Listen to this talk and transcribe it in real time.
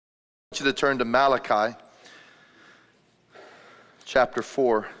You to turn to Malachi chapter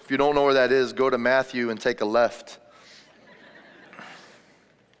 4. If you don't know where that is, go to Matthew and take a left.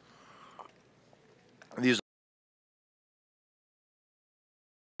 These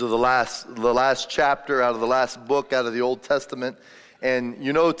are the last chapter out of the last book out of the Old Testament. And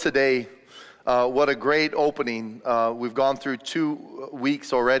you know today, what a great opening. We've gone through 2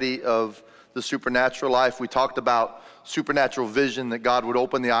 weeks already of the supernatural life. We talked about supernatural vision, that God would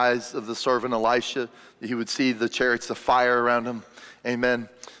open the eyes of the servant Elisha, that he would see the chariots of fire around him. Amen.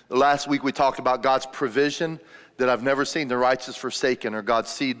 Last week we talked about God's provision, that I've never seen the righteous forsaken or God's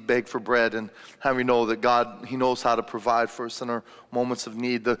seed beg for bread, and how we know that God, he knows how to provide for us in our moments of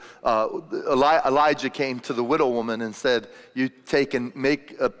need. Elijah came to the widow woman and said, you take and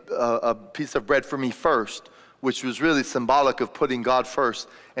make a piece of bread for me first, which was really symbolic of putting God first.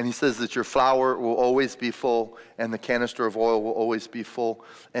 And he says that your flour will always be full and the canister of oil will always be full.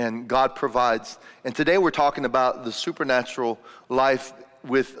 And God provides. And today we're talking about the supernatural life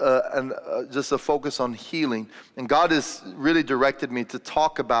with just a focus on healing. And God has really directed me to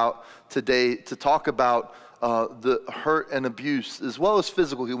talk about today, the hurt and abuse, as well as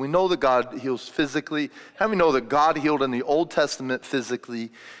physical healing. We know that God heals physically. How do we know that God healed in the Old Testament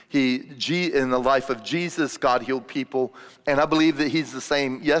physically? In the life of Jesus, God healed people. And I believe that he's the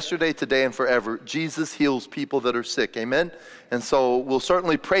same yesterday, today, and forever. Jesus heals people that are sick. Amen? And so we'll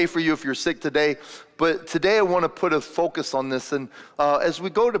certainly pray for you if you're sick today. But today I want to put a focus on this. And as we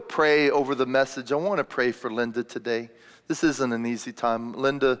go to pray over the message, I want to pray for Linda today. This isn't an easy time.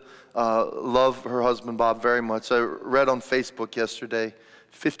 Linda loved her husband Bob very much. I read on Facebook yesterday,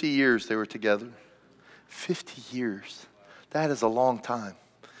 50 years they were together. 50 years. That is a long time.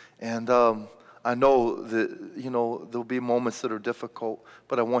 And I know that, there'll be moments that are difficult,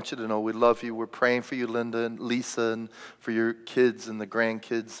 but I want you to know we love you. We're praying for you, Linda and Lisa, and for your kids and the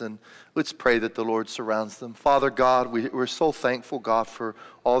grandkids. And let's pray that the Lord surrounds them. Father God, we're so thankful, God, for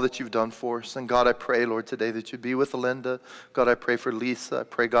all that you've done for us. And God, I pray, Lord, today that you be with Linda. God, I pray for Lisa. I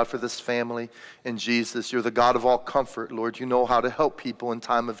pray, God, for this family. And Jesus, you're the God of all comfort, Lord. You know how to help people in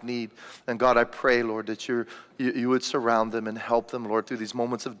time of need. And God, I pray, Lord, that you would surround them and help them, Lord, through these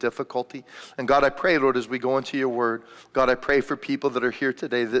moments of difficulty. And God, I pray, Lord, as we go into your word, God, I pray for people that are here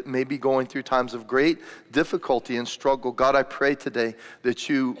today that may be going through times of great difficulty and struggle. God, I pray today that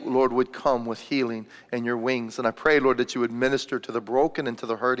you, Lord, would come with healing and your wings. And I pray, Lord, that you would minister to the broken and to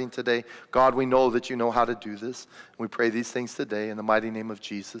the hurting today. God, we know that you know how to do this. And we pray these things today in the mighty name of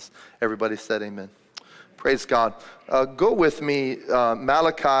Jesus. Everybody said amen. Praise God. Go with me,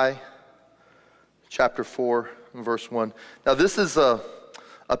 Malachi chapter 4, verse 1. Now this is a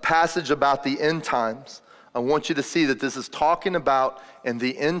passage about the end times. I want you to see that this is talking about in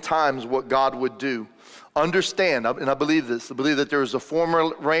the end times what God would do. Understand, and I believe this, I believe that there is a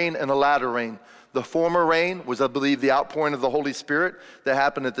former rain and a latter rain. The former rain was, I believe, the outpouring of the Holy Spirit that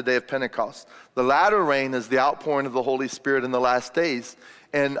happened at the day of Pentecost. The latter rain is the outpouring of the Holy Spirit in the last days.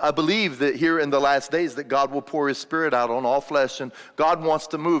 And I believe that here in the last days that God will pour his Spirit out on all flesh, and God wants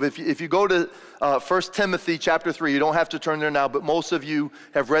to move. If you go to 1 Timothy chapter 3, you don't have to turn there now, but most of you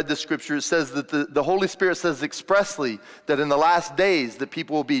have read the scripture. It says that the Holy Spirit says expressly that in the last days that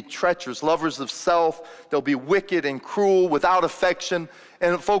people will be treacherous, lovers of self, they'll be wicked and cruel, without affection.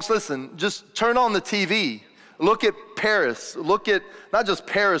 And folks, listen, just turn on the TV. Look at Paris. Look at not just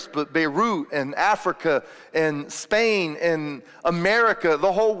Paris, but Beirut and Africa and Spain and America,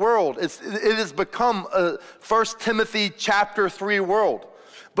 the whole world. It has become a 1 Timothy chapter 3 world.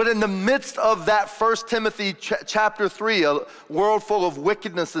 But in the midst of that 1 Timothy chapter 3, a world full of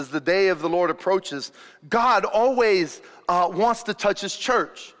wickedness as the day of the Lord approaches, God always wants to touch his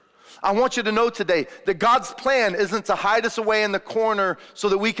church. I want you to know today that God's plan isn't to hide us away in the corner so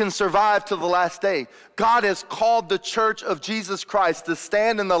that we can survive till the last day. God has called the church of Jesus Christ to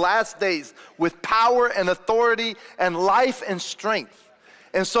stand in the last days with power and authority and life and strength.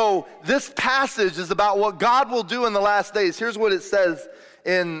 And so this passage is about what God will do in the last days. Here's what it says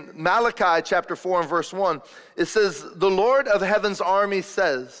in Malachi chapter 4 and verse 1. It says, the Lord of heaven's army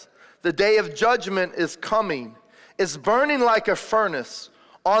says, the day of judgment is coming. It's burning like a furnace.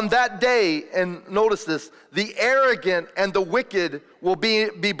 On that day, and notice this, the arrogant and the wicked will be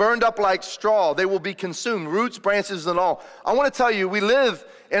burned up like straw. They will be consumed, roots, branches, and all. I want to tell you, we live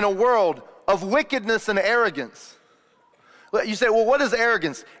in a world of wickedness and arrogance. You say, well, what is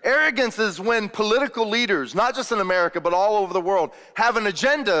arrogance? Arrogance is when political leaders, not just in America, but all over the world, have an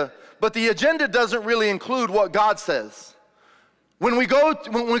agenda, but the agenda doesn't really include what God says. When we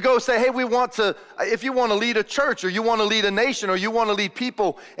go say, hey, if you want to lead a church or you want to lead a nation or you want to lead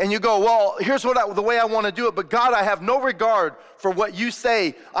people, and you go, well, here's the way I want to do it, but God, I have no regard for what you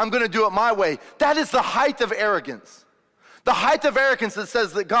say. I'm going to do it my way. That is the height of arrogance. The height of arrogance that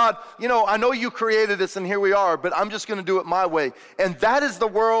says that God, I know you created us and here we are, but I'm just going to do it my way. And that is the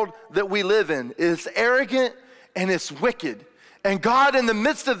world that we live in. It's arrogant and it's wicked. And God in the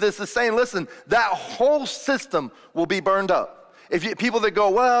midst of this is saying, listen, that whole system will be burned up. People that go,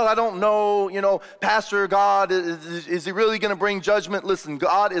 well, I don't know, Pastor, God, is he really going to bring judgment? Listen,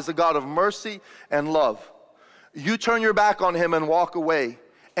 God is a God of mercy and love. You turn your back on him and walk away,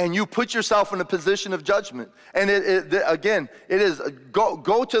 and you put yourself in a position of judgment. And again, it is,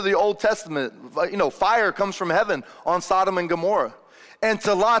 go to the Old Testament. Fire comes from heaven on Sodom and Gomorrah. And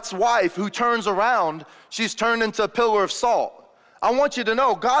to Lot's wife, who turns around, she's turned into a pillar of salt. I want you to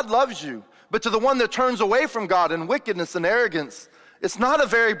know, God loves you. But to the one that turns away from God in wickedness and arrogance, it's not a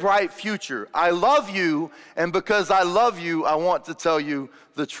very bright future. I love you, and because I love you, I want to tell you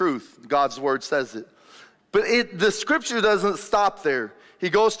the truth. God's word says it. But the scripture doesn't stop there. He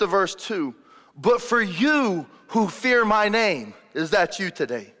goes to verse 2. But for you who fear my name, is that you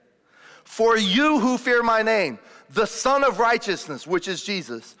today? For you who fear my name, the Son of Righteousness, which is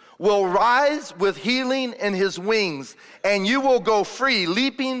Jesus, will rise with healing in his wings, and you will go free,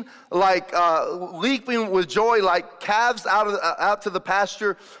 leaping with joy like calves out to the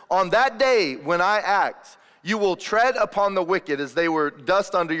pasture. On that day when I act, you will tread upon the wicked as they were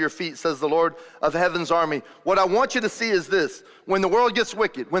dust under your feet, says the Lord of heaven's army. What I want you to see is this. When the world gets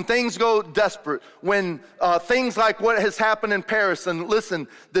wicked, when things go desperate, when things like what has happened in Paris, and listen,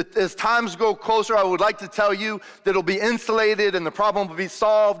 that as times go closer, I would like to tell you that it'll be insulated and the problem will be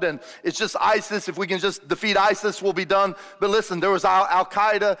solved, and it's just ISIS. If we can just defeat ISIS, we'll be done. But listen, there was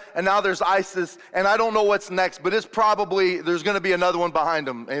Al-Qaeda, and now there's ISIS, and I don't know what's next, but there's going to be another one behind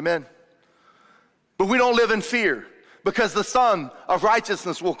them. Amen. But we don't live in fear, because the Son of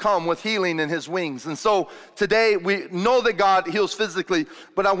Righteousness will come with healing in his wings. And so today we know that God heals physically,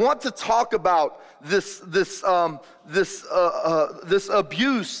 but I want to talk about this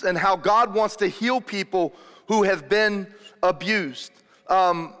abuse and how God wants to heal people who have been abused.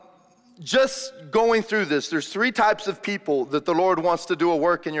 Just going through this, there's 3 types of people that the Lord wants to do a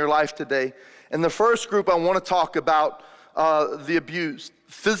work in your life today. And the first group, I want to talk about the abused.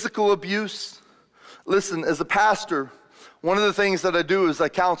 Physical abuse. Listen, as a pastor, one of the things that I do is I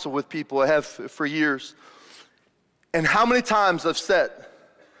counsel with people. I have for years. And how many times I've sat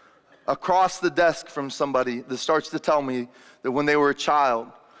across the desk from somebody that starts to tell me that when they were a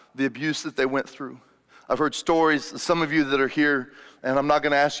child, the abuse that they went through. I've heard stories, some of you that are here, and I'm not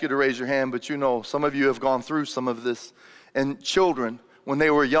going to ask you to raise your hand, but some of you have gone through some of this. And children, when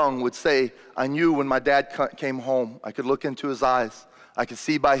they were young, would say, I knew when my dad came home, I could look into his eyes. I could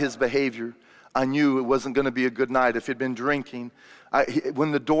see by his behavior. I knew it wasn't going to be a good night. If he'd been drinking,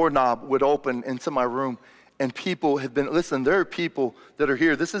 when the doorknob would open into my room, and people have been, listen, there are people that are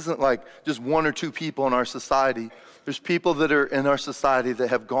here. This isn't like just 1 or 2 people in our society. There's people that are in our society that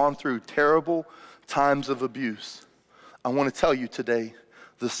have gone through terrible times of abuse. I want to tell you today,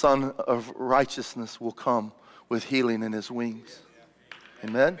 the Son of Righteousness will come with healing in his wings.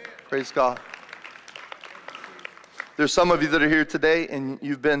 Amen? Praise God. There's some of you that are here today, and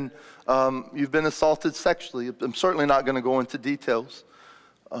you've been assaulted sexually. I'm certainly not going to go into details.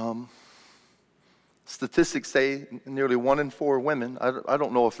 Statistics say nearly 1 in 4 women, I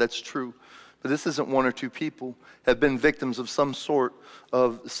don't know if that's true, but this isn't 1 or 2 people, have been victims of some sort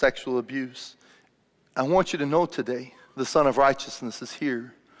of sexual abuse. I want you to know today, the Son of Righteousness is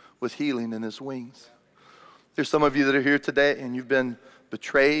here with healing in his wings. There's some of you that are here today, and you've been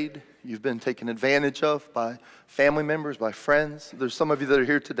betrayed, you've been taken advantage of by family members, by friends. There's some of you that are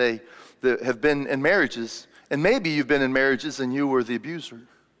here today that have been in marriages, and maybe you've been in marriages and you were the abuser.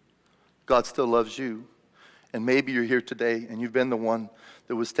 God still loves you. And maybe you're here today and you've been the one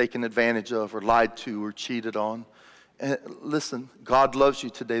that was taken advantage of or lied to or cheated on. And listen, God loves you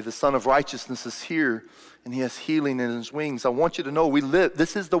today. The Son of Righteousness is here, and he has healing in his wings. I want you to know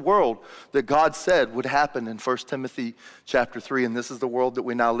this is the world that God said would happen in 1 Timothy chapter 3, and this is the world that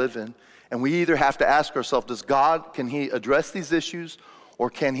we now live in. And we either have to ask ourselves, can he address these issues, or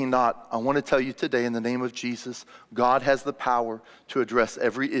can he not? I want to tell you today, in the name of Jesus, God has the power to address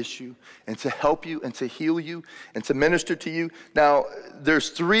every issue and to help you and to heal you and to minister to you. Now, there's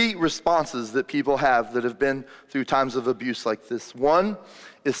 3 responses that people have that have been through times of abuse like this. One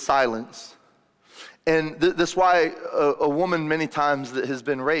is silence. And that's why a woman many times that has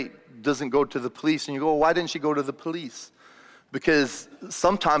been raped doesn't go to the police. And you go, well, why didn't she go to the police? Because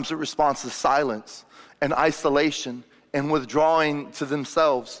sometimes the response is silence and isolation and withdrawing to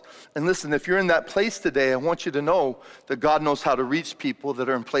themselves. And listen, if you're in that place today, I want you to know that God knows how to reach people that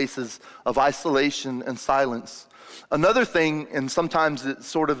are in places of isolation and silence. Another thing, and sometimes it's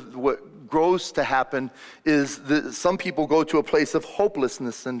sort of what grows to happen, is that some people go to a place of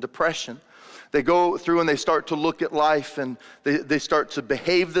hopelessness and depression. They go through and they start to look at life, and they start to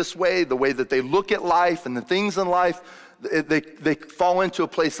behave this way, the way that they look at life and the things in life. They fall into a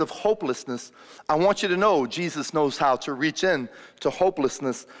place of hopelessness. I want you to know Jesus knows how to reach in to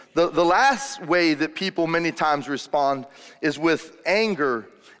hopelessness. The last way that people many times respond is with anger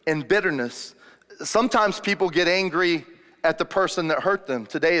and bitterness. Sometimes people get angry at the person that hurt them.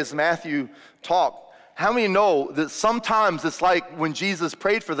 Today, as Matthew talked, how many know that sometimes it's like when Jesus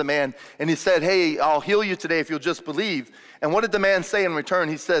prayed for the man and he said, hey, I'll heal you today if you'll just believe. And what did the man say in return?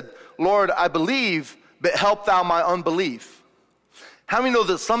 He said, Lord, I believe, but help thou my unbelief. How many know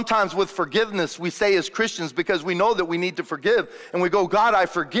that sometimes with forgiveness we say as Christians, because we know that we need to forgive, and we go, God, I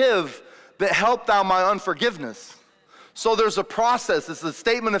forgive, but help thou my unforgiveness. So there's a process. It's a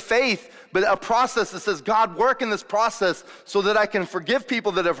statement of faith, but a process that says, God, work in this process so that I can forgive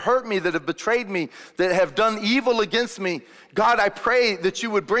people that have hurt me, that have betrayed me, that have done evil against me. God, I pray that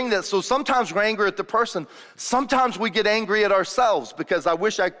you would bring that. So sometimes we're angry at the person. Sometimes we get angry at ourselves because I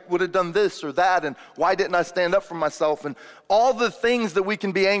wish I would have done this or that, and why didn't I stand up for myself? And all the things that we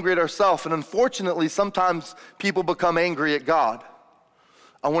can be angry at ourselves. And unfortunately, sometimes people become angry at God.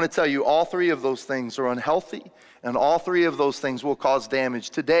 I want to tell you, all three of those things are unhealthy, and all three of those things will cause damage.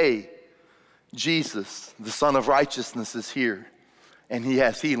 Today, Jesus, the Son of Righteousness, is here, and he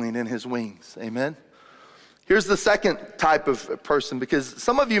has healing in his wings. Amen? Here's the second type of person, because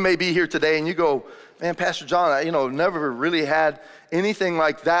some of you may be here today and you go, man, Pastor John, I never really had anything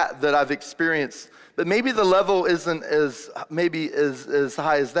like that I've experienced. But maybe the level isn't as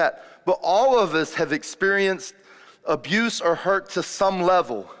high as that. But all of us have experienced abuse or hurt to some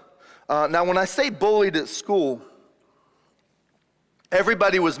level. Now, when I say bullied at school,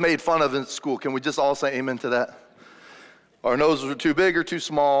 everybody was made fun of in school. Can we just all say amen to that? Our noses were too big or too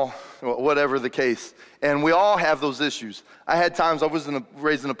small, whatever the case. And we all have those issues. I had times I was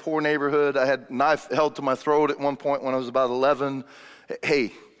raised in a poor neighborhood. I had a knife held to my throat at one point when I was about 11.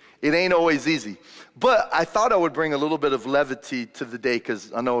 Hey, it ain't always easy. But I thought I would bring a little bit of levity to the day,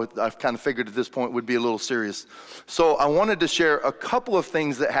 because I know I've kind of figured at this point it would be a little serious. So I wanted to share a couple of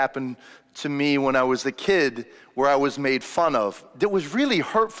things that happened to me when I was a kid where I was made fun of. That was really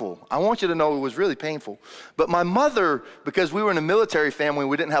hurtful. I want you to know it was really painful. But my mother, because we were in a military family,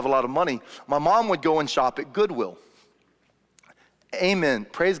 we didn't have a lot of money, my mom would go and shop at Goodwill. Amen.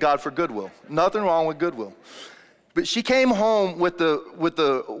 Praise God for Goodwill. Nothing wrong with Goodwill. But she came home with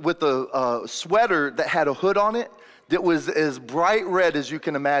the sweater that had a hood on it that was as bright red as you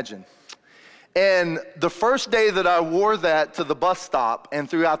can imagine. And the first day that I wore that to the bus stop and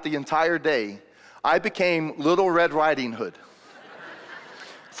throughout the entire day, I became Little Red Riding Hood.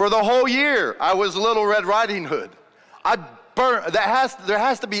 For the whole year, I was Little Red Riding Hood. I burnt, there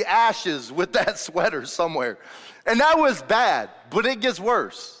has to be ashes with that sweater somewhere. And that was bad, but it gets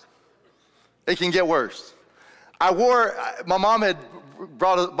worse. It can get worse. My mom had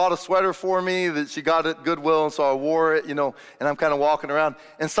bought a sweater for me that she got at Goodwill, and so I wore it, and I'm kind of walking around,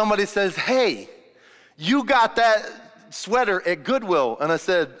 and somebody says, hey, you got that sweater at Goodwill. And I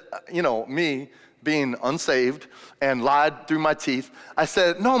said, me being unsaved and lied through my teeth, I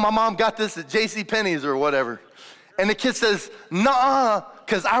said, no, my mom got this at JCPenney's or whatever. And the kid says, nuh-uh,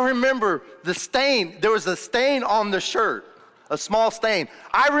 because I remember the stain. There was a stain on the shirt. A small stain.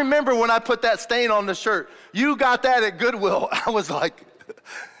 I remember when I put that stain on the shirt. You got that at Goodwill. I was like,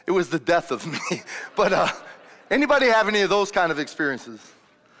 it was the death of me. But anybody have any of those kind of experiences?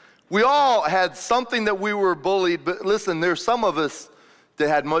 We all had something that we were bullied, but listen, there's some of us that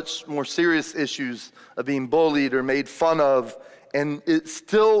had much more serious issues of being bullied or made fun of, and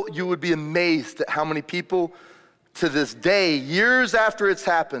you would be amazed at how many people to this day, years after it's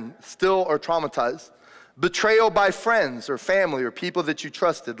happened, still are traumatized. Betrayal by friends or family or people that you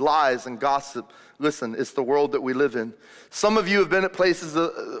trusted, lies and gossip. Listen, it's the world that we live in. Some of you have been at places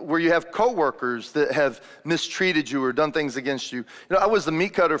where you have coworkers that have mistreated you or done things against you. I was a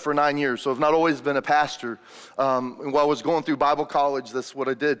meat cutter for 9 years, so I've not always been a pastor. While I was going through Bible college, that's what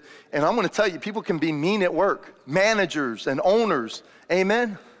I did. And I'm going to tell you, people can be mean at work, managers and owners.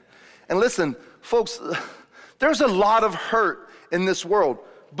 Amen? And listen, folks, there's a lot of hurt in this world,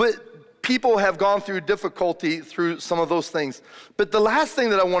 but people have gone through difficulty through some of those things. But the last thing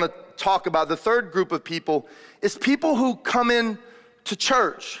that I want to talk about, the third group of people, is people who come in to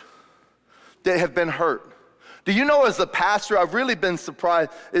church that have been hurt. Do you know, as a pastor, I've really been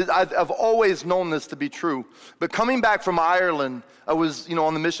surprised. I've always known this to be true. But coming back from Ireland, I was,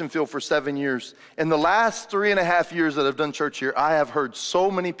 on the mission field for 7 years. In the last 3.5 years that I've done church here, I have heard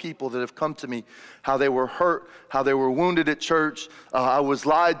so many people that have come to me, how they were hurt, how they were wounded at church. I was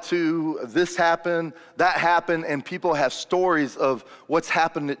lied to, this happened, that happened, and people have stories of what's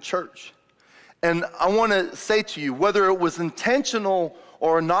happened at church. And I want to say to you, whether it was intentional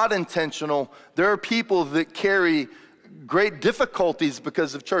or not intentional, there are people that carry great difficulties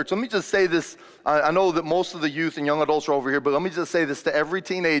because of church. Let me just say this. I know that most of the youth and young adults are over here, but let me just say this to every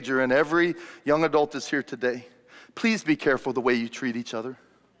teenager and every young adult that's here today. Please be careful the way you treat each other.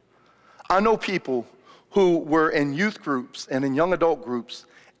 I know people who were in youth groups and in young adult groups,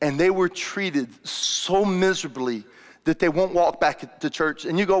 and they were treated so miserably that they won't walk back to church.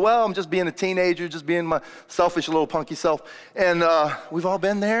 And you go, well, I'm just being a teenager, just being my selfish little punky self. And we've all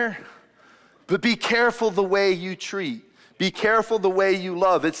been there. But be careful the way you treat. Be careful the way you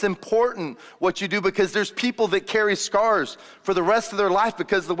love. It's important what you do, because there's people that carry scars for the rest of their life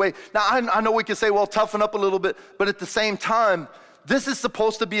because of the way. Now, I know we can say, well, toughen up a little bit. But at the same time, this is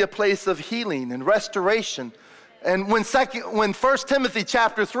supposed to be a place of healing and restoration. And when 1 Timothy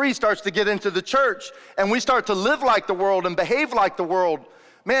chapter 3 starts to get into the church and we start to live like the world and behave like the world,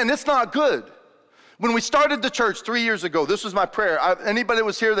 man, it's not good. When we started the church 3 years ago, this was my prayer. Anybody that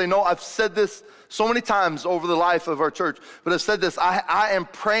was here, they know I've said this so many times over the life of our church, but I've said this, I am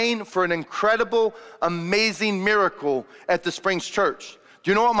praying for an incredible, amazing miracle at the Springs Church. Do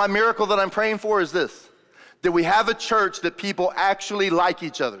you know what my miracle that I'm praying for is this? That we have a church that people actually like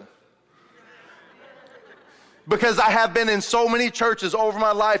each other. Because I have been in so many churches over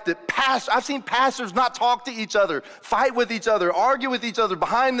my life that I've seen pastors not talk to each other, fight with each other, argue with each other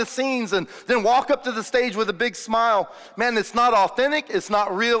behind the scenes, and then walk up to the stage with a big smile. Man, it's not authentic, it's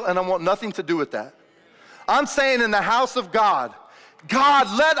not real, and I want nothing to do with that. I'm saying in the house of God, God,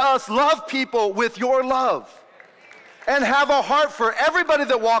 let us love people with your love and have a heart for everybody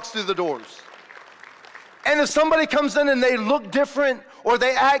that walks through the doors. And if somebody comes in and they look different or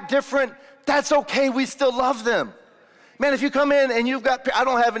they act different, that's okay, we still love them. Man, if you come in and you've got, I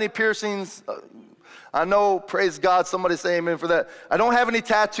don't have any piercings. I know, praise God, somebody say amen for that. I don't have any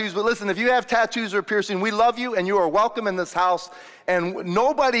tattoos, but listen, if you have tattoos or piercing, we love you and you are welcome in this house. And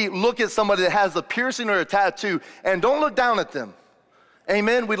nobody look at somebody that has a piercing or a tattoo and don't look down at them.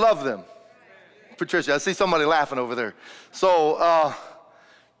 Amen, we love them. Patricia, I see somebody laughing over there. So,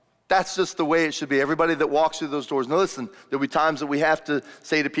 that's just the way it should be. Everybody that walks through those doors. Now listen, there'll be times that we have to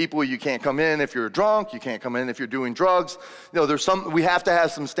say to people, you can't come in if you're drunk, you can't come in if you're doing drugs. We have to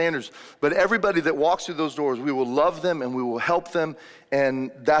have some standards. But everybody that walks through those doors, we will love them and we will help them.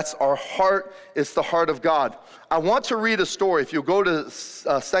 And that's our heart. It's the heart of God. I want to read a story. If you'll go to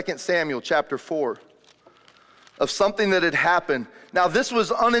 2 Samuel chapter 4, of something that had happened. Now this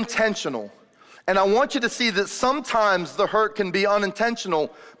was unintentional. And I want you to see that sometimes the hurt can be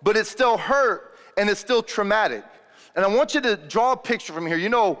unintentional, but it's still hurt and it's still traumatic. And I want you to draw a picture from here. You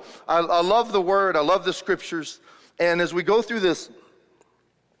know, I love the word, I love the scriptures. And as we go through this,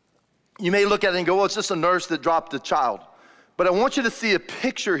 you may look at it and go, well, it's just a nurse that dropped a child. But I want you to see a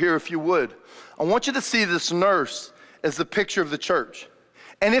picture here, if you would. I want you to see this nurse as the picture of the church.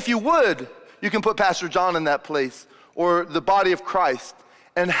 And if you would, you can put Pastor John in that place, or the body of Christ,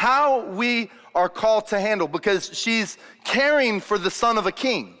 and how we are called to handle, because she's caring for the son of a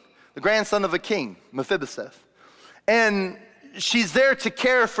king, the grandson of a king, Mephibosheth. And she's there to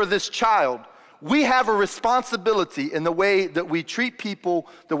care for this child. We have a responsibility in the way that we treat people,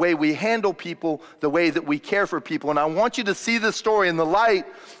 the way we handle people, the way that we care for people. And I want you to see this story in the light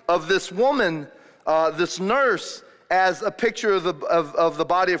of this woman, this nurse, as a picture of the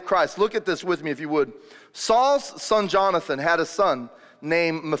body of Christ. Look at this with me, if you would. Saul's son Jonathan had a son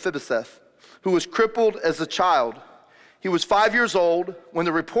named Mephibosheth, who was crippled as a child. He was 5 years old when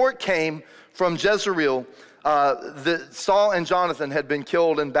the report came from Jezreel that Saul and Jonathan had been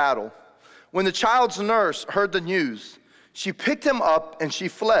killed in battle. When the child's nurse heard the news, she picked him up and she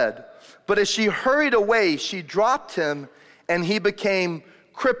fled. But as she hurried away, she dropped him and he became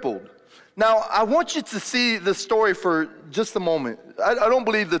crippled. Now, I want you to see the story for just a moment. I don't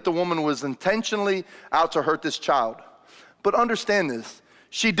believe that the woman was intentionally out to hurt this child. But understand this.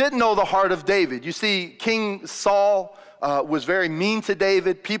 She didn't know the heart of David. You see, King Saul was very mean to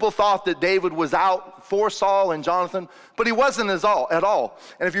David. People thought that David was out for Saul and Jonathan, but he wasn't at all.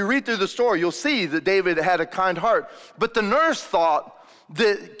 And if you read through the story, you'll see that David had a kind heart. But the nurse thought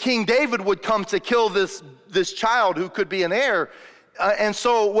that King David would come to kill this child who could be an heir. And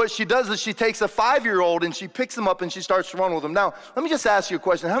so what she does is she takes a 5-year-old and she picks him up and she starts to run with him. Now, let me just ask you a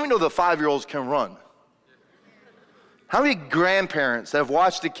question. How many know that 5-year-olds can run? How many grandparents have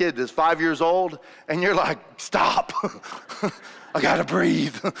watched a kid that's 5 years old and you're like, stop, I gotta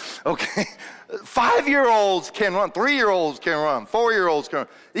breathe, okay? 5-year-olds can run, 3-year-olds can run, 4-year-olds can run.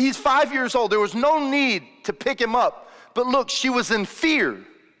 He's 5 years old. There was no need to pick him up. But look, she was in fear.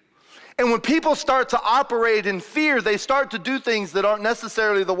 And when people start to operate in fear, they start to do things that aren't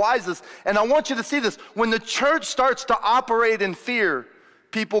necessarily the wisest. And I want you to see this. When the church starts to operate in fear,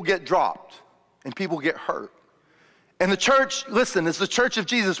 people get dropped and people get hurt. And the church, listen, as the church of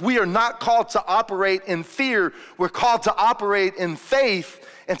Jesus, we are not called to operate in fear. We're called to operate in faith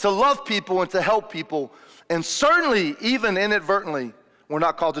and to love people and to help people. And certainly, even inadvertently, we're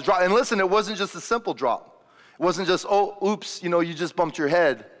not called to drop. And listen, it wasn't just a simple drop. It wasn't just, oh, oops, you just bumped your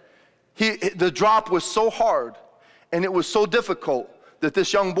head. The drop was so hard and it was so difficult that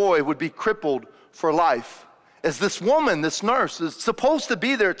this young boy would be crippled for life. As this woman, this nurse, is supposed to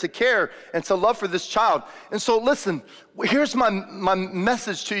be there to care and to love for this child. And so listen, here's my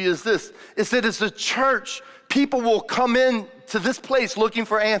message to you is this, is that as a church, people will come in to this place looking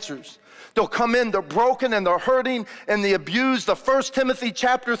for answers. They'll come in, they're broken and they're hurting and the abused. The 1 Timothy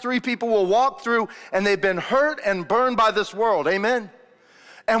chapter 3 people will walk through and they've been hurt and burned by this world, amen?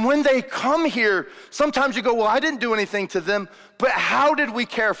 And when they come here, sometimes you go, well, I didn't do anything to them, but how did we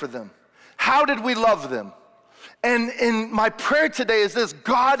care for them? How did we love them? And in my prayer today is this,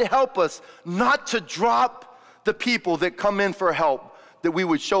 God help us not to drop the people that come in for help, that we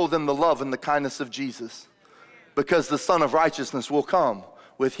would show them the love and the kindness of Jesus. Because the Son of Righteousness will come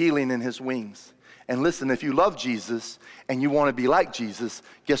with healing in his wings. And listen, if you love Jesus and you want to be like Jesus,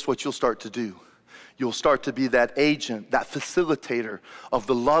 guess what you'll start to do? You'll start to be that agent, that facilitator of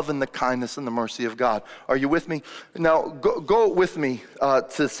the love and the kindness and the mercy of God. Are you with me? Now, go with me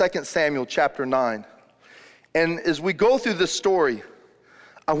to 2 Samuel chapter 9. And as we go through this story,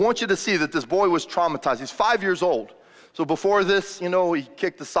 I want you to see that this boy was traumatized. He's 5 years old. So before this, he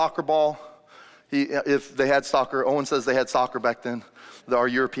kicked the soccer ball. If they had soccer, Owen says they had soccer back then, our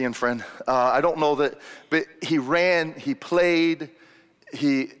European friend. I don't know that, but he ran, he played,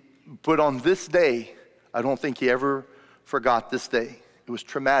 but on this day, I don't think he ever forgot this day. It was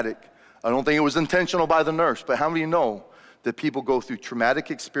traumatic. I don't think it was intentional by the nurse, but how many of you know that people go through traumatic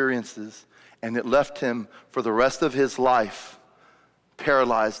experiences and it left him for the rest of his life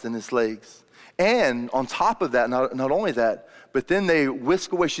paralyzed in his legs? And on top of that, not only that, but then they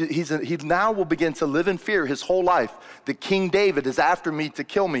whisk away. He now will begin to live in fear his whole life that King David is after me to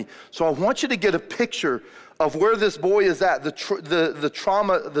kill me. So I want you to get a picture of where this boy is at, the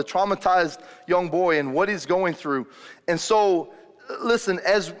traumatized young boy and what he's going through. And so, listen,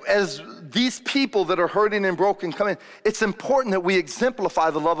 as these people that are hurting and broken come in, it's important that we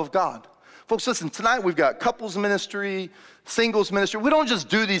exemplify the love of God. Folks, listen, tonight we've got couples ministry, singles ministry. We don't just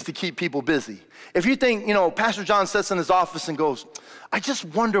do these to keep people busy. If you think, Pastor John sits in his office and goes, I just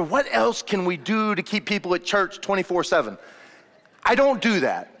wonder what else can we do to keep people at church 24/7. I don't do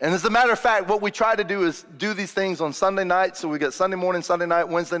that. And as a matter of fact, what we try to do is do these things on Sunday night. So we get Sunday morning, Sunday night,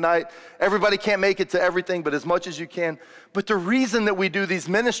 Wednesday night. Everybody can't make it to everything, but as much as you can. But the reason that we do these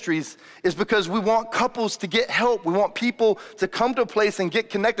ministries is because we want couples to get help. We want people to come to a place and get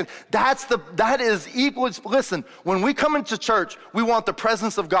connected. That is equal. Listen, when we come into church, we want the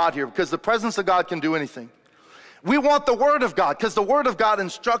presence of God here because the presence of God can do anything. We want the Word of God because the Word of God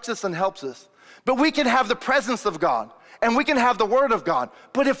instructs us and helps us. But we can have the presence of God. And we can have the Word of God.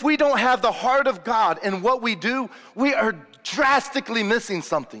 But if we don't have the heart of God in what we do, we are drastically missing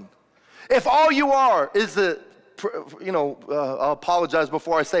something. If all you are is I'll apologize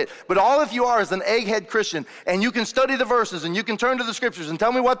before I say it, but all if you are is an egghead Christian, and you can study the verses, and you can turn to the scriptures and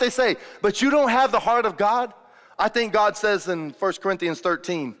tell me what they say, but you don't have the heart of God, I think God says in 1 Corinthians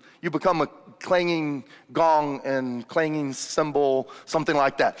 13, you become a clanging gong and clanging cymbal, something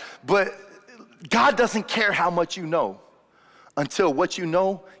like that. But God doesn't care how much you know until what you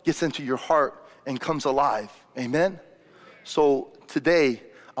know gets into your heart and comes alive. Amen? So today,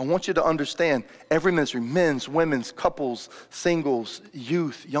 I want you to understand every ministry, men's, women's, couples, singles,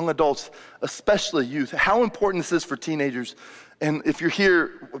 youth, young adults, especially youth, how important this is for teenagers. And if you're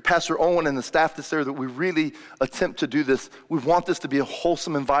here, Pastor Owen and the staff that's there, that we really attempt to do this. We want this to be a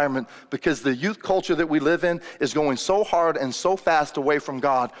wholesome environment because the youth culture that we live in is going so hard and so fast away from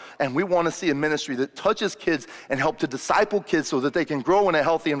God. And we want to see a ministry that touches kids and help to disciple kids so that they can grow in a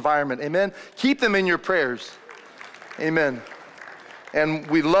healthy environment. Amen? Keep them in your prayers. Amen. And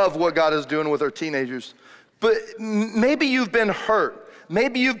we love what God is doing with our teenagers. But maybe you've been hurt.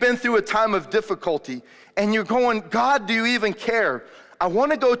 Maybe you've been through a time of difficulty and you're going, God, do you even care? I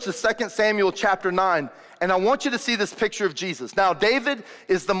want to go to 2 Samuel chapter 9 and I want you to see this picture of Jesus. Now, David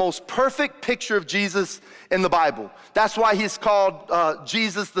is the most perfect picture of Jesus in the Bible. That's why he's called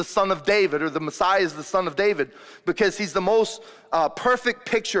Jesus, the son of David, or the Messiah is the son of David, because he's the most perfect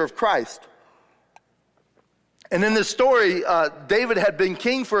picture of Christ. And in this story, David had been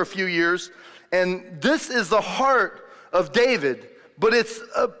king for a few years, and this is the heart of David, but it's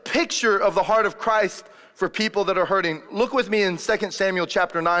a picture of the heart of Christ for people that are hurting. Look with me in 2 Samuel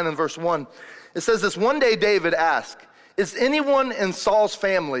chapter 9 and verse 1. It says this, one day David asked, is anyone in Saul's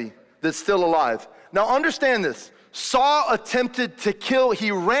family that's still alive? Now understand this, Saul attempted to kill,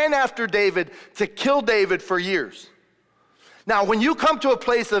 he ran after David to kill David for years. Now when you come to a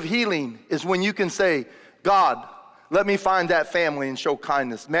place of healing is when you can say, God, let me find that family and show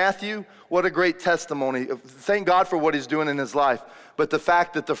kindness. Matthew, what a great testimony. Thank God for what he's doing in his life. But the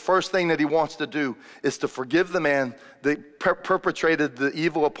fact that the first thing that he wants to do is to forgive the man that perpetrated the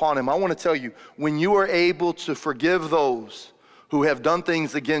evil upon him. I want to tell you, when you are able to forgive those who have done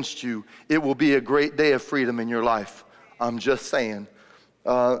things against you, it will be a great day of freedom in your life. I'm just saying.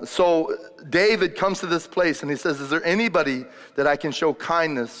 So David comes to this place and he says, is there anybody that I can show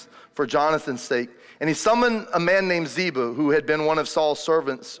kindness for Jonathan's sake? And he summoned a man named Ziba, who had been one of Saul's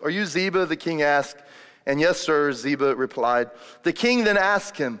servants. Are you Ziba? The king asked. And yes, sir, Ziba replied. The king then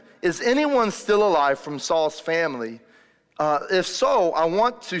asked him, is anyone still alive from Saul's family? If so, I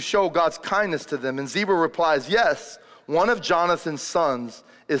want to show God's kindness to them. And Ziba replies, yes, one of Jonathan's sons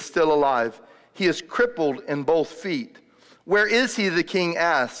is still alive. He is crippled in both feet. Where is he? The king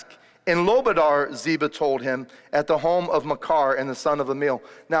asked. In Lobadar, Ziba told him, at the home of Makar and the son of Amil.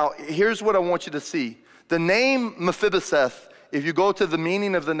 Now, here's what I want you to see. The name Mephibosheth, if you go to the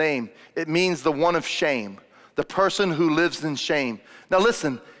meaning of the name, it means the one of shame, the person who lives in shame. Now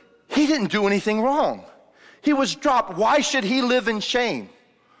listen, he didn't do anything wrong. He was dropped. Why should he live in shame?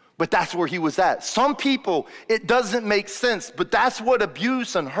 But that's where he was at. Some people, it doesn't make sense, but that's what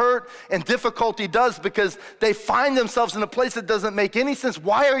abuse and hurt and difficulty does, because they find themselves in a place that doesn't make any sense.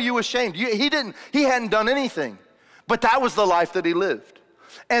 Why are you ashamed? He hadn't done anything, but that was the life that he lived.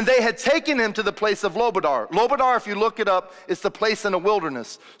 And they had taken him to the place of Lobadar. Lobadar, if you look it up, is the place in the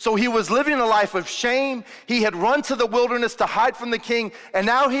wilderness. So he was living a life of shame. He had run to the wilderness to hide from the king. And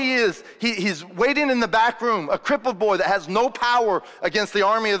now he's waiting in the back room, a crippled boy that has no power against the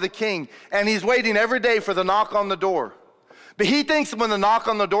army of the king. And he's waiting every day for the knock on the door. But he thinks when the knock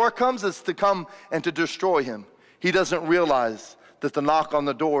on the door comes, it's to come and to destroy him. He doesn't realize that the knock on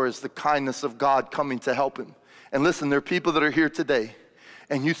the door is the kindness of God coming to help him. And listen, there are people that are here today,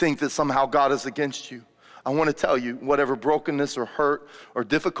 and you think that somehow God is against you. I want to tell you, whatever brokenness or hurt or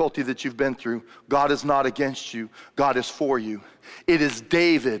difficulty that you've been through, God is not against you. God is for you. It is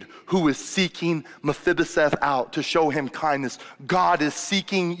David who is seeking Mephibosheth out to show him kindness. God is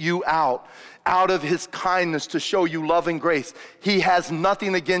seeking you out of his kindness to show you love and grace. He has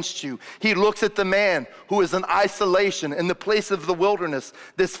nothing against you. He looks at the man who is in isolation in the place of the wilderness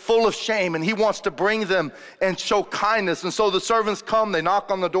that's full of shame, and he wants to bring them and show kindness. And so the servants come, they knock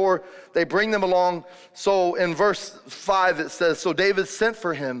on the door, they bring them along. So in verse 5 it says, so David sent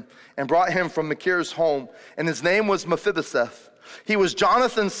for him and brought him from Machir's home, and his name was Mephibosheth. He was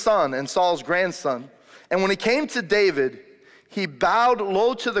Jonathan's son and Saul's grandson. And when he came to David, he bowed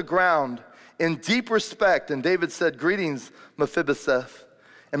low to the ground in deep respect. And David said, greetings, Mephibosheth.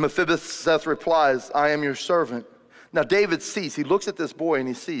 And Mephibosheth replies, I am your servant. Now David sees, he looks at this boy and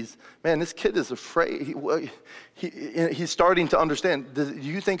he sees, man, this kid is afraid. He's starting to understand, do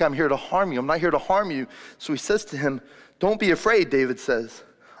you think I'm here to harm you? I'm not here to harm you. So he says to him, don't be afraid, David says.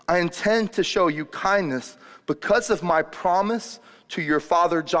 I intend to show you kindness because of my promise to your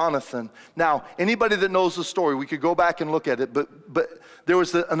father Jonathan. Now, anybody that knows the story, we could go back and look at it, but there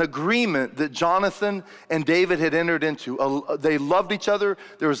was an agreement that Jonathan and David had entered into. They loved each other.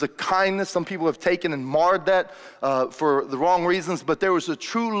 There was a kindness. Some people have taken and marred that for the wrong reasons, but there was a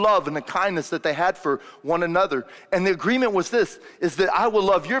true love and a kindness that they had for one another. And the agreement was this, is that I will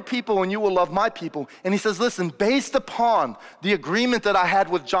love your people and you will love my people. And he says, listen, based upon the agreement that I had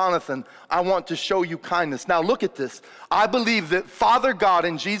with Jonathan, I want to show you kindness. Now look at this. I believe that Father God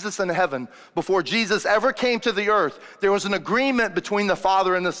and Jesus in heaven, before Jesus ever came to the earth, there was an agreement between the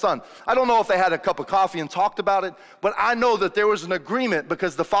Father and the Son. I don't know if they had a cup of coffee and talked about it, but I know that there was an agreement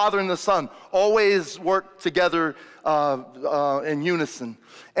because the Father and the Son always worked together in unison.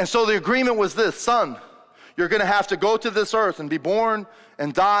 And so the agreement was this, son, you're going to have to go to this earth and be born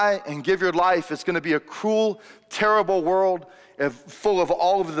and die and give your life. It's going to be a cruel, terrible world full of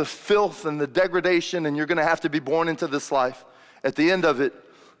all of the filth and the degradation, and you're going to have to be born into this life. At the end of it,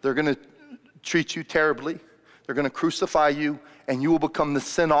 they're going to treat you terribly. They're going to crucify you, and you will become the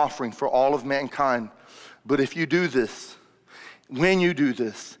sin offering for all of mankind. But if you do this, when you do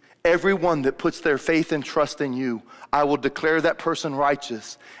this, everyone that puts their faith and trust in you, I will declare that person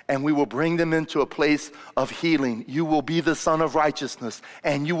righteous, and we will bring them into a place of healing. You will be the Son of Righteousness,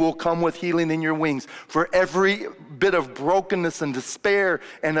 and you will come with healing in your wings. For every bit of brokenness and despair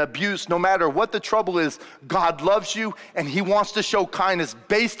and abuse, no matter what the trouble is, God loves you, and he wants to show kindness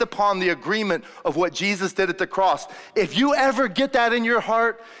based upon the agreement of what Jesus did at the cross. If you ever get that in your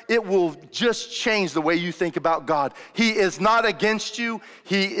heart, it will just change the way you think about God. He is not against you.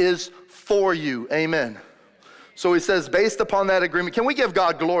 He is for you. Amen. So he says, based upon that agreement, can we give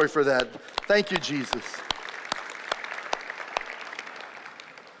God glory for that? Thank you, Jesus.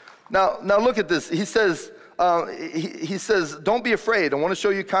 Now look at this. He says, don't be afraid. I want to show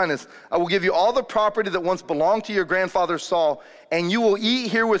you kindness. I will give you all the property that once belonged to your grandfather Saul, and you will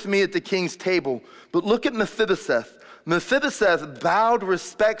eat here with me at the king's table. But look at Mephibosheth. Mephibosheth bowed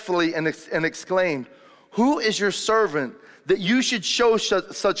respectfully and exclaimed, who is your servant that you should show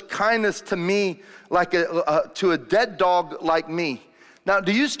such kindness to me, like to a dead dog like me? Now,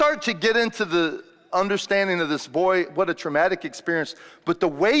 do you start to get into the understanding of this boy? What a traumatic experience. But the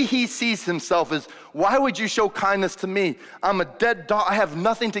way he sees himself is, why would you show kindness to me? I'm a dead dog. I have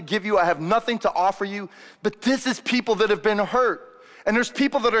nothing to give you. I have nothing to offer you. But this is people that have been hurt. And there's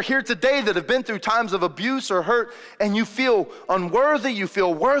people that are here today that have been through times of abuse or hurt, and you feel unworthy, you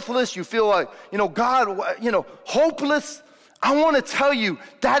feel worthless, you feel like, God, hopeless. I want to tell you,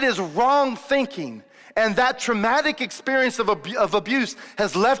 that is wrong thinking. And that traumatic experience of abuse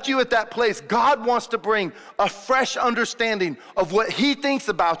has left you at that place. God wants to bring a fresh understanding of what he thinks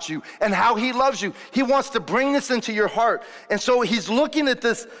about you and how he loves you. He wants to bring this into your heart. And so he's looking at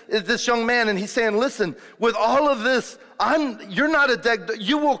this young man, and he's saying, listen, with all of this, you're not a dead,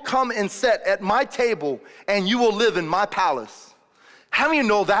 you will come and sit at my table, and you will live in my palace. How many of you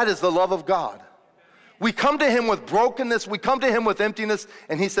know that is the love of God? We come to him with brokenness, we come to him with emptiness,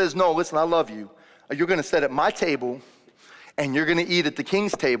 and he says, no, listen, I love you. You're gonna sit at my table, and you're gonna eat at the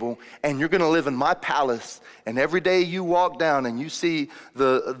king's table, and you're gonna live in my palace. And every day you walk down and you see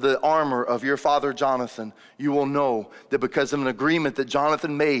the armor of your father Jonathan, you will know that because of an agreement that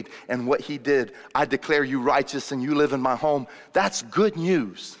Jonathan made and what he did, I declare you righteous and you live in my home. That's good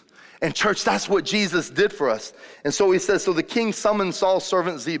news. And church, that's what Jesus did for us. And so he says, so the king summoned Saul's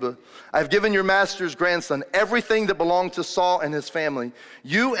servant Ziba. I've given your master's grandson everything that belonged to Saul and his family.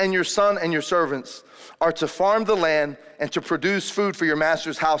 You and your son and your servants are to farm the land and to produce food for your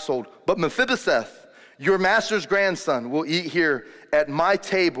master's household. But Mephibosheth, your master's grandson, will eat here at my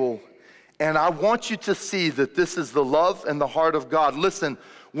table. And I want you to see that this is the love and the heart of God. Listen,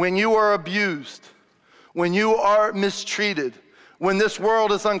 when you are abused, when you are mistreated, when this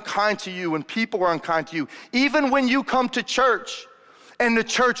world is unkind to you, when people are unkind to you, even when you come to church and the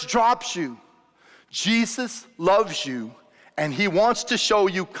church drops you, Jesus loves you and he wants to show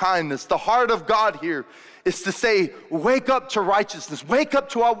you kindness. The heart of God here is to say, wake up to righteousness. Wake up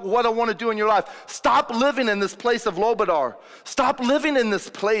to what I want to do in your life. Stop living in this place of Lobadar. Stop living in this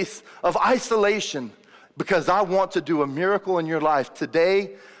place of isolation, because I want to do a miracle in your life.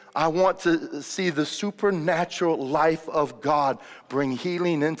 Today, I want to see the supernatural life of God bring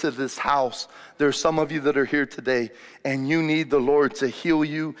healing into this house. There's some of you that are here today, and you need the Lord to heal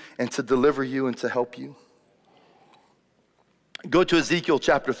you and to deliver you and to help you. Go to Ezekiel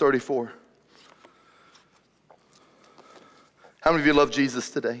chapter 34. How many of you love Jesus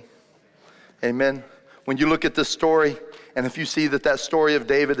today? Amen. When you look at this story, and if you see that story of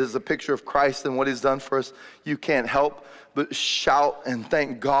David is a picture of Christ and what he's done for us, you can't help but shout and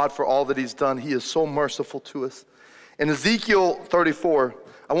thank God for all that he's done. He is so merciful to us. In Ezekiel 34,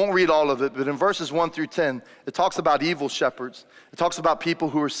 I won't read all of it, but in verses 1 through 10, it talks about evil shepherds. It talks about people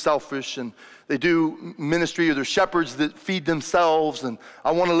who are selfish, and they do ministry, or they're shepherds that feed themselves, and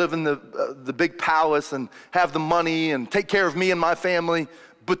I want to live in the big palace and have the money and take care of me and my family,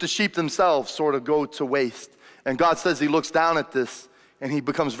 but the sheep themselves sort of go to waste. And God says he looks down at this, and he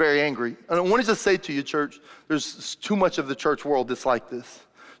becomes very angry. And I want to just say to you, church, there's too much of the church world that's like this.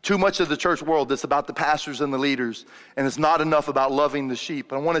 Too much of the church world that's about the pastors and the leaders, and it's not enough about loving the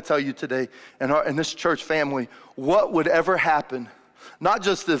sheep. And I want to tell you today, in this church family, what would ever happen, not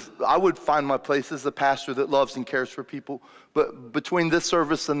just if I would find my place as a pastor that loves and cares for people, but between this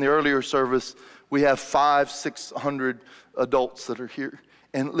service and the earlier service, we have 500-600 adults that are here.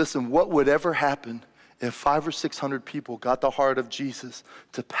 And listen, what would ever happen if 500 or 600 people got the heart of Jesus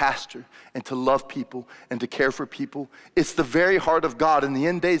to pastor and to love people and to care for people? It's the very heart of God. In the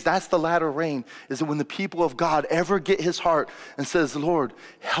end days, that's the latter rain, is that when the people of God ever get his heart and says, Lord,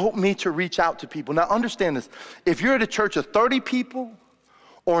 help me to reach out to people. Now understand this, if you're at a church of 30 people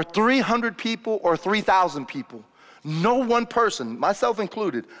or 300 people or 3,000 people. No one person, myself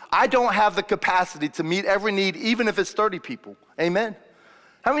included, I don't have the capacity to meet every need, even if it's 30 people. Amen?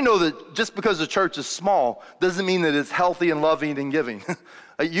 How many know that just because the church is small doesn't mean that it's healthy and loving and giving?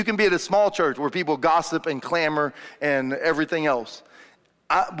 You can be at a small church where people gossip and clamor and everything else.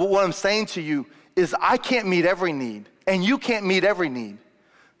 But what I'm saying to you is I can't meet every need, and you can't meet every need,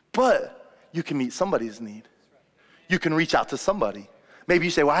 but you can meet somebody's need. You can reach out to somebody. Maybe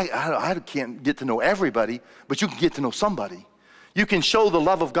you say, well, I can't get to know everybody, but you can get to know somebody. You can show the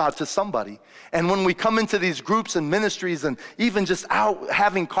love of God to somebody. And when we come into these groups and ministries and even just out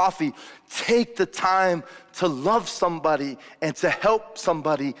having coffee, take the time to love somebody and to help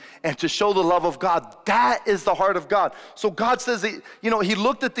somebody and to show the love of God. That is the heart of God. So God says, that, he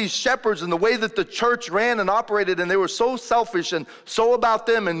looked at these shepherds and the way that the church ran and operated, and they were so selfish and so about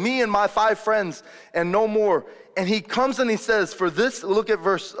them and me and my 5 friends and no more. And he comes and he says, for this, look at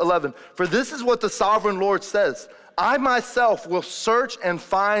verse 11, for this is what the sovereign Lord says, I myself will search and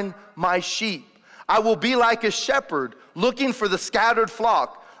find my sheep. I will be like a shepherd looking for the scattered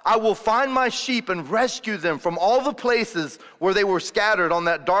flock. I will find my sheep and rescue them from all the places where they were scattered on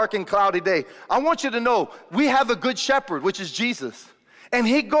that dark and cloudy day. I want you to know we have a good shepherd, which is Jesus. And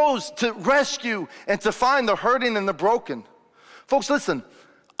he goes to rescue and to find the hurting and the broken. Folks, listen,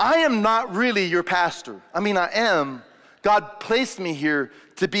 I am not really your pastor. I mean, I am. God placed me here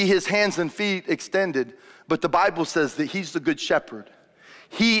to be his hands and feet extended. But the Bible says that he's the good shepherd.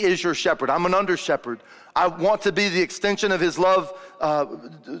 He is your shepherd. I'm an under shepherd. I want to be the extension of his love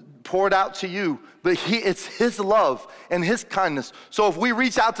poured out to you. But it's his love and his kindness. So if we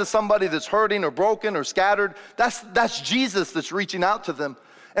reach out to somebody that's hurting or broken or scattered, that's Jesus that's reaching out to them.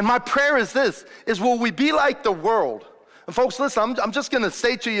 And my prayer is this, is will we be like the world? And folks, listen, I'm just going to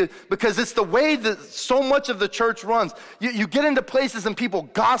say to you, because it's the way that so much of the church runs. You get into places and people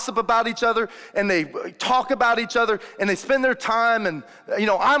gossip about each other and they talk about each other and they spend their time and,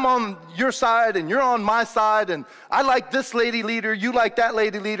 I'm on your side and you're on my side and I like this lady leader, you like that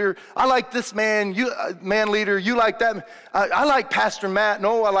lady leader. I like this man leader, you like that. I like Pastor Matt.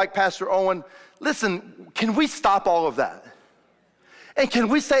 No, I like Pastor Owen. Listen, can we stop all of that? And can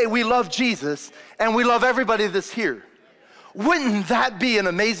we say we love Jesus and we love everybody that's here? Wouldn't that be an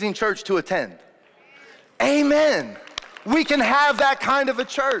amazing church to attend? Amen. We can have that kind of a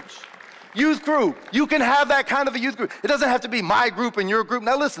church. Youth group, you can have that kind of a youth group. It doesn't have to be my group and your group.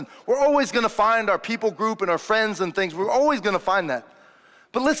 Now listen, we're always going to find our people group and our friends and things. We're always going to find that.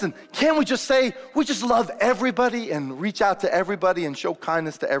 But listen, can't we just say, we just love everybody and reach out to everybody and show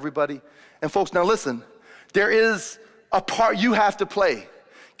kindness to everybody? And folks, now listen, there is a part you have to play,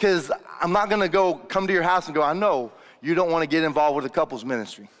 because I'm not going to come to your house and go, I know you don't want to get involved with the couples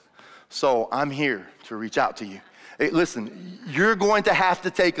ministry, so I'm here to reach out to you. Hey, listen, you're going to have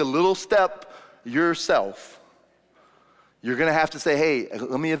to take a little step yourself. You're going to have to say, hey,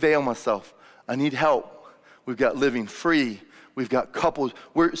 let me avail myself. I need help. We've got Living Free. We've got couples.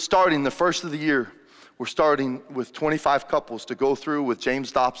 We're starting the first of the year. We're starting with 25 couples to go through with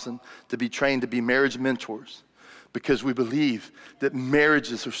James Dobson to be trained to be marriage mentors, because we believe that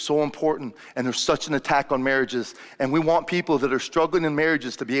marriages are so important and there's such an attack on marriages. And we want people that are struggling in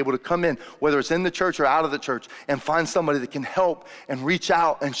marriages to be able to come in, whether it's in the church or out of the church, and find somebody that can help and reach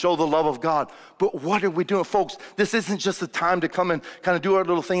out and show the love of God. But what are we doing? Folks, this isn't just a time to come and kind of do our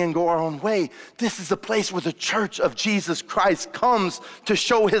little thing and go our own way. This is a place where the church of Jesus Christ comes to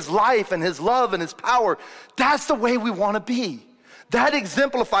show his life and his love and his power. That's the way we want to be. That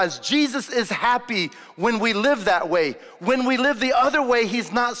exemplifies Jesus is happy when we live that way. When we live the other way,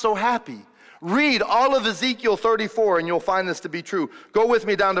 he's not so happy. Read all of Ezekiel 34 and you'll find this to be true. Go with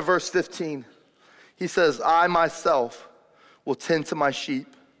me down to verse 15. He says, I myself will tend to my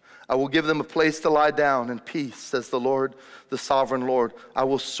sheep. I will give them a place to lie down in peace, says the Lord, the sovereign Lord. I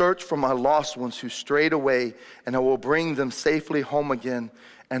will search for my lost ones who strayed away, and I will bring them safely home again.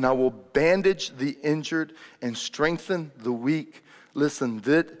 And I will bandage the injured and strengthen the weak. Listen,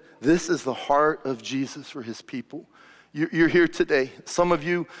 this is the heart of Jesus for his people. You're here today. Some of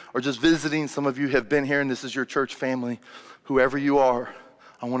you are just visiting. Some of you have been here, and this is your church family. Whoever you are,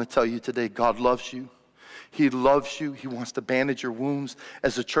 I want to tell you today, God loves you. He loves you. He wants to bandage your wounds.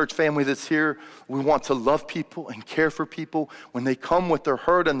 As a church family that's here, we want to love people and care for people. When they come with their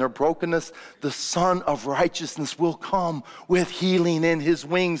hurt and their brokenness, the Son of Righteousness will come with healing in his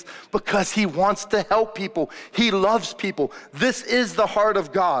wings, because he wants to help people. He loves people. This is the heart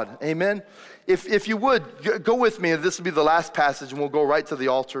of God. Amen. If you would, go with me. This will be the last passage, and we'll go right to the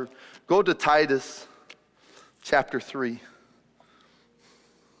altar. Go to Titus chapter 3.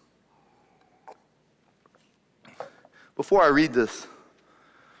 Before I read this,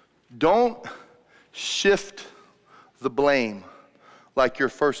 Don't shift the blame like your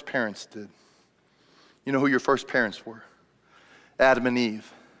first parents did. You know who your first parents were? Adam and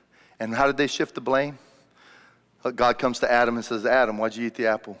Eve. And how did they shift the blame? God comes to Adam and says, Adam, why'd you eat the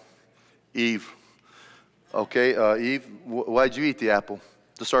apple? Eve. Okay, Eve, why'd you eat the apple?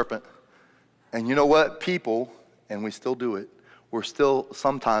 The serpent. And you know what? People, and we still do it, we're still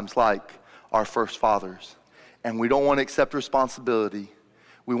sometimes like our first fathers. And we don't want to accept responsibility.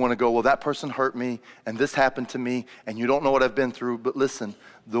 We want to go, well, that person hurt me, and this happened to me, and you don't know what I've been through. But listen,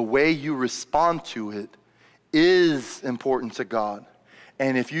 the way you respond to it is important to God.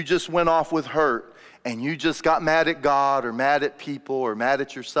 And if you just went off with hurt, and you just got mad at God, or mad at people, or mad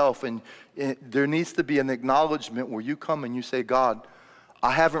at yourself, and there needs to be an acknowledgement where you come and you say, God,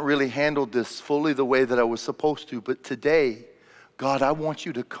 I haven't really handled this fully the way that I was supposed to, but today, God, I want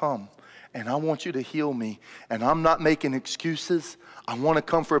you to come. And I want you to heal me. And I'm not making excuses. I want to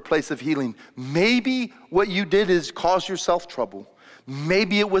come for a place of healing. Maybe what you did is cause yourself trouble.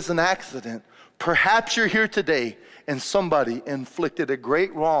 Maybe it was an accident. Perhaps you're here today and somebody inflicted a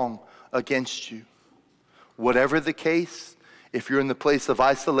great wrong against you. Whatever the case, if you're in the place of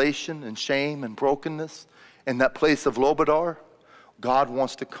isolation and shame and brokenness, in that place of Lobadar, God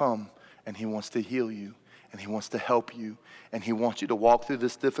wants to come and he wants to heal you. And he wants to help you. And he wants you to walk through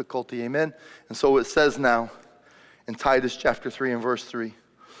this difficulty. Amen? And so it says now in Titus chapter 3 and verse 3,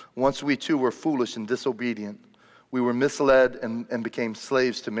 once we too were foolish and disobedient. We were misled and became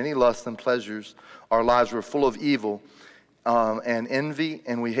slaves to many lusts and pleasures. Our lives were full of evil and envy,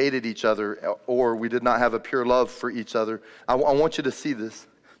 and we hated each other, or we did not have a pure love for each other. I want you to see this.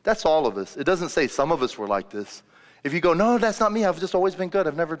 That's all of us. It doesn't say some of us were like this. If you go, no, that's not me. I've just always been good.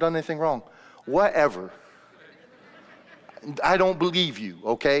 I've never done anything wrong. Whatever. I don't believe you,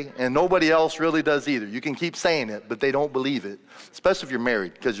 okay? And nobody else really does either. You can keep saying it, but they don't believe it, especially if you're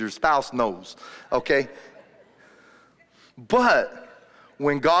married, because your spouse knows, okay? But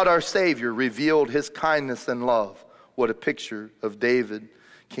when God our Savior revealed his kindness and love, what a picture of David,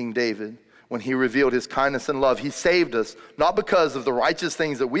 King David, when he revealed his kindness and love, he saved us, not because of the righteous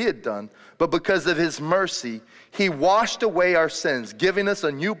things that we had done, but because of his mercy. He washed away our sins, giving us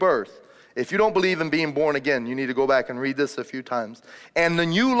a new birth. If you don't believe in being born again, you need to go back and read this a few times. And the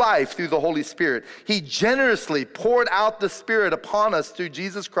new life through the Holy Spirit. He generously poured out the Spirit upon us through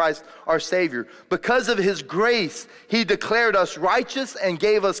Jesus Christ, our Savior. Because of his grace, he declared us righteous and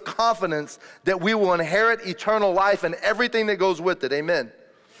gave us confidence that we will inherit eternal life and everything that goes with it. Amen.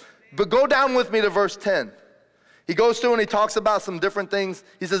 But go down with me to verse 10. He goes through and he talks about some different things.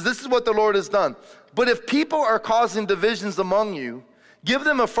 He says, this is what the Lord has done. But if people are causing divisions among you, give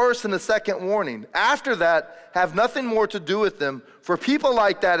them a first and a second warning. After that, have nothing more to do with them. For people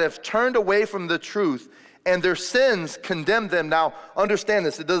like that have turned away from the truth, and their sins condemn them. Now, understand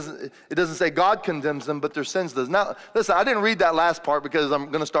this. It doesn't say God condemns them, but their sins does. Now, listen, I didn't read that last part because I'm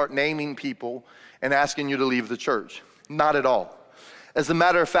going to start naming people and asking you to leave the church. Not at all. As a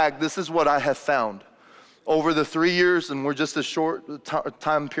matter of fact, this is what I have found. Over the 3 years, and we're just a short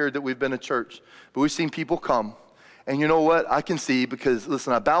time period that we've been at church, but we've seen people come. And you know what? I can see because,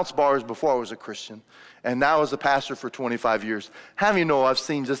 listen, I bounced bars before I was a Christian. And now as a pastor for 25 years. How do you know I've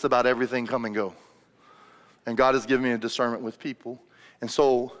seen just about everything come and go? And God has given me a discernment with people. And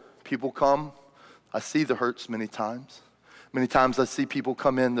so people come. I see the hurts many times. Many times I see people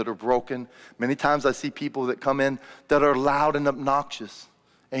come in that are broken. Many times I see people that come in that are loud and obnoxious.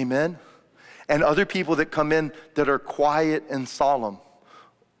 Amen? And other people that come in that are quiet and solemn.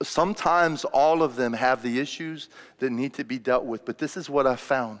 Sometimes all of them have the issues that need to be dealt with. But this is what I've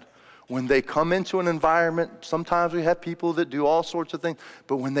found. When they come into an environment, sometimes we have people that do all sorts of things.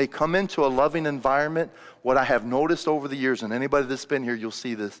 But when they come into a loving environment, what I have noticed over the years, and anybody that's been here, you'll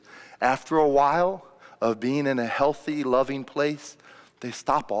see this. After a while of being in a healthy, loving place, they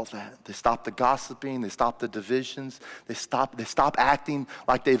stop all that. They stop the gossiping. They stop the divisions. They stop acting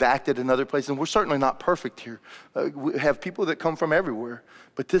like they've acted in other places. And we're certainly not perfect here. We have people that come from everywhere.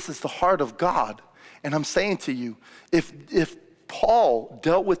 But this is the heart of God. And I'm saying to you, if Paul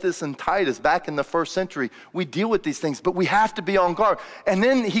dealt with this in Titus back in the first century, we deal with these things, but we have to be on guard. And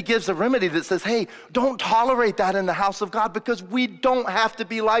then he gives a remedy that says, hey, don't tolerate that in the house of God because we don't have to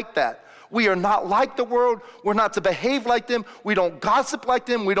be like that. We are not like the world. We're not to behave like them. We don't gossip like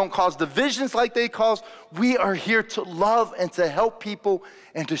them. We don't cause divisions like they cause. We are here to love and to help people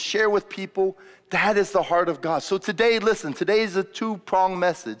and to share with people. That is the heart of God. So today, listen, today is a two-pronged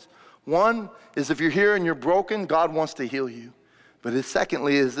message. One is if you're here and you're broken, God wants to heal you. But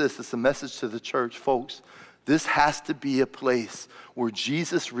secondly is this, it's a message to the church. Folks, This has to be a place where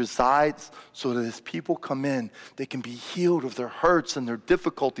Jesus resides so that as people come in, they can be healed of their hurts and their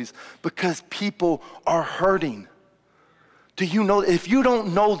difficulties because people are hurting. Do you know, if you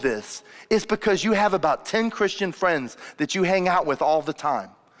don't know this, it's because you have about 10 Christian friends that you hang out with all the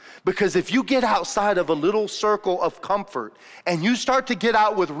time. Because if you get outside of a little circle of comfort and you start to get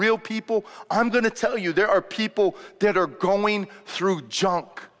out with real people, I'm going to tell you, there are people that are going through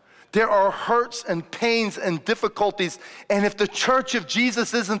junk. There are hurts and pains and difficulties. And if the church of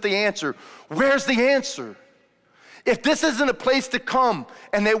Jesus isn't the answer, where's the answer? If this isn't a place to come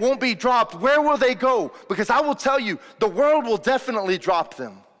and they won't be dropped, where will they go? Because I will tell you, the world will definitely drop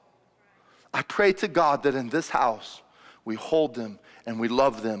them. I pray to God that in this house, we hold them and we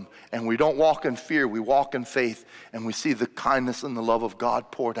love them and we don't walk in fear, we walk in faith and we see the kindness and the love of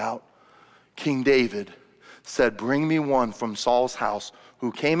God poured out. King David said, bring me one from Saul's house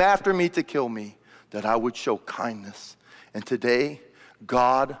who came after me to kill me, that I would show kindness. And today,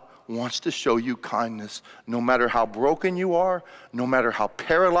 God wants to show you kindness no matter how broken you are, no matter how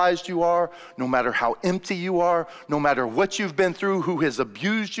paralyzed you are, no matter how empty you are, no matter what you've been through, who has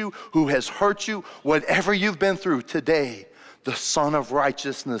abused you, who has hurt you, whatever you've been through today, the Son of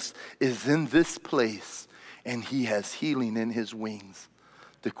Righteousness is in this place and he has healing in his wings.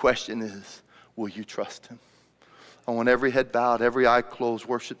 The question is, will you trust him? I want every head bowed, every eye closed.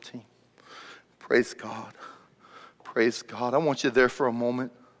 Worship team. Praise God. Praise God. I want you there for a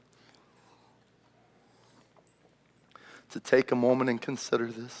moment to take a moment and consider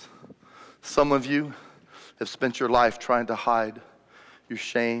this. Some of you have spent your life trying to hide your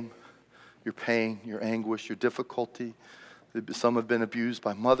shame, your pain, your anguish, your difficulty. Some have been abused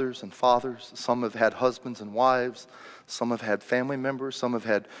by mothers and fathers. Some have had husbands and wives. Some have had family members. Some have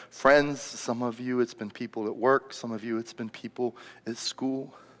had friends. Some of you, it's been people at work. Some of you, it's been people at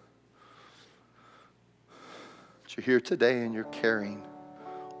school. But you're here today and you're carrying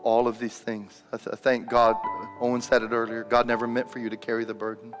all of these things. I thank God. Owen said it earlier. God never meant for you to carry the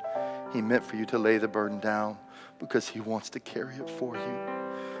burden. He meant for you to lay the burden down because he wants to carry it for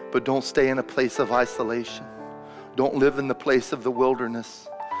you. But don't stay in a place of isolation. Don't live in the place of the wilderness.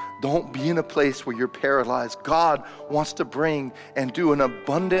 Don't be in a place where you're paralyzed. God wants to bring and do an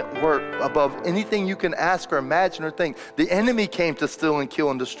abundant work above anything you can ask or imagine or think. The enemy came to steal and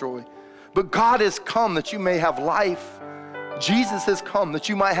kill and destroy. But God has come that you may have life. Jesus has come that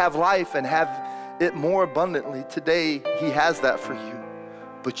you might have life and have it more abundantly. Today, he has that for you.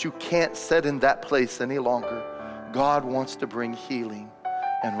 But you can't sit in that place any longer. God wants to bring healing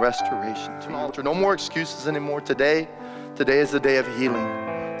and restoration to the altar. No more excuses anymore. Today is the day of healing.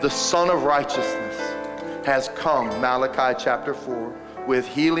 The Son of Righteousness has come, Malachi chapter 4, with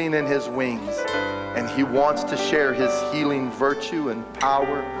healing in his wings. And he wants to share his healing virtue and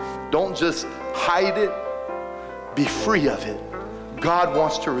power. Don't just hide it. Be free of it. God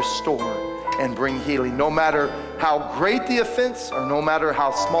wants to restore and bring healing. No matter how great the offense or no matter how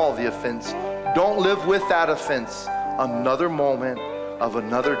small the offense, don't live with that offense. Another moment of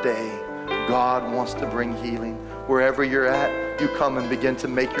another day, God wants to bring healing. Wherever you're at, you come and begin to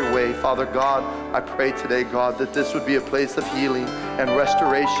make your way. Father God, I pray today, God, that this would be a place of healing and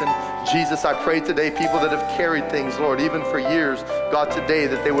restoration. Jesus, I pray today, people that have carried things, Lord, even for years, God, today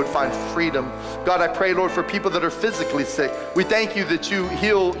that they would find freedom. God, I pray, Lord, for people that are physically sick. We thank you that you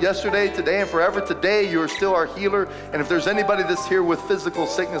heal yesterday, today, and forever. Today, you are still our healer. And if there's anybody that's here with physical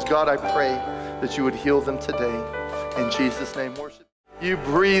sickness, God, I pray that you would heal them today. In Jesus' name, worship. You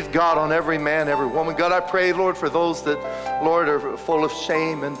breathe, God, on every man, every woman. God, I pray, Lord, for those that, Lord, are full of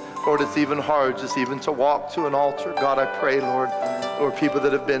shame. And, Lord, it's even hard just even to walk to an altar. God, I pray, Lord, people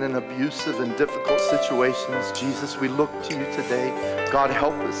that have been in abusive and difficult situations. Jesus, we look to you today. God,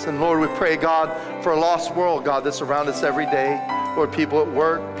 help us. And, Lord, we pray, God, for a lost world, God, that's around us every day. Lord, people at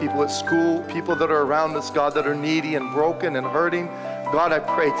work, people at school, people that are around us, God, that are needy and broken and hurting. God, I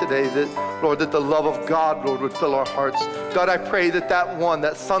pray today that, Lord, that the love of God, Lord, would fill our hearts. God, I pray that that one,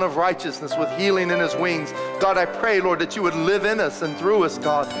 that Son of Righteousness with healing in his wings, God, I pray, Lord, that you would live in us and through us,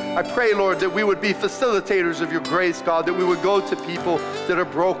 God. I pray, Lord, that we would be facilitators of your grace, God, that we would go to people that are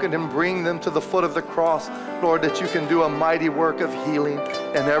broken and bring them to the foot of the cross. Lord, that you can do a mighty work of healing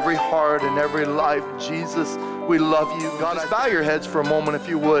in every heart and every life. Jesus, we love you. God, just bow your heads for a moment if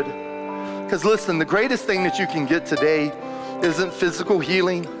you would. Because listen, the greatest thing that you can get today isn't physical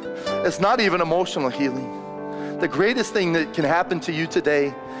healing. It's not even emotional healing. The greatest thing that can happen to you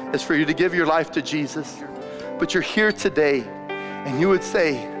today is for you to give your life to Jesus. But you're here today and you would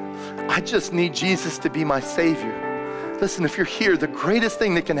say, I just need Jesus to be my Savior. Listen, if you're here, the greatest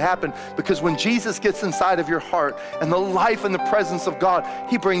thing that can happen, because when Jesus gets inside of your heart and the life and the presence of God,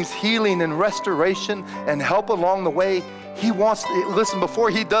 he brings healing and restoration and help along the way. He wants to, listen,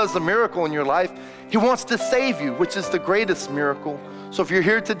 before he does the miracle in your life, he wants to save you, which is the greatest miracle. So if you're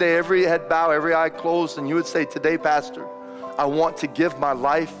here today, every head bowed, every eye closed, and you would say, today, Pastor, I want to give my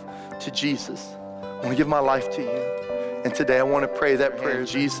life to Jesus. I want to give my life to you. And today I want to pray that prayer.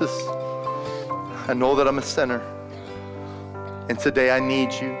 Jesus, I know that I'm a sinner. And today I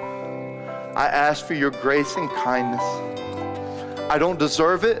need you. I ask for your grace and kindness. I don't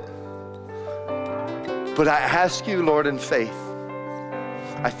deserve it, but I ask you, Lord, in faith.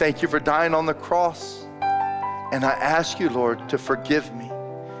 I thank you for dying on the cross. And I ask you, Lord, to forgive me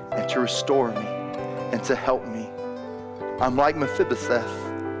and to restore me and to help me. I'm like Mephibosheth.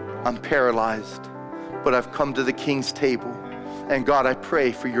 I'm paralyzed, but I've come to the King's table. And God, I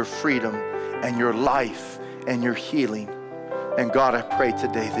pray for your freedom and your life and your healing. And God, I pray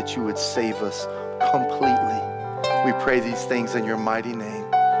today that you would save us completely. We pray these things in your mighty name.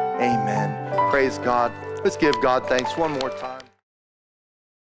 Amen. Praise God. Let's give God thanks one more time.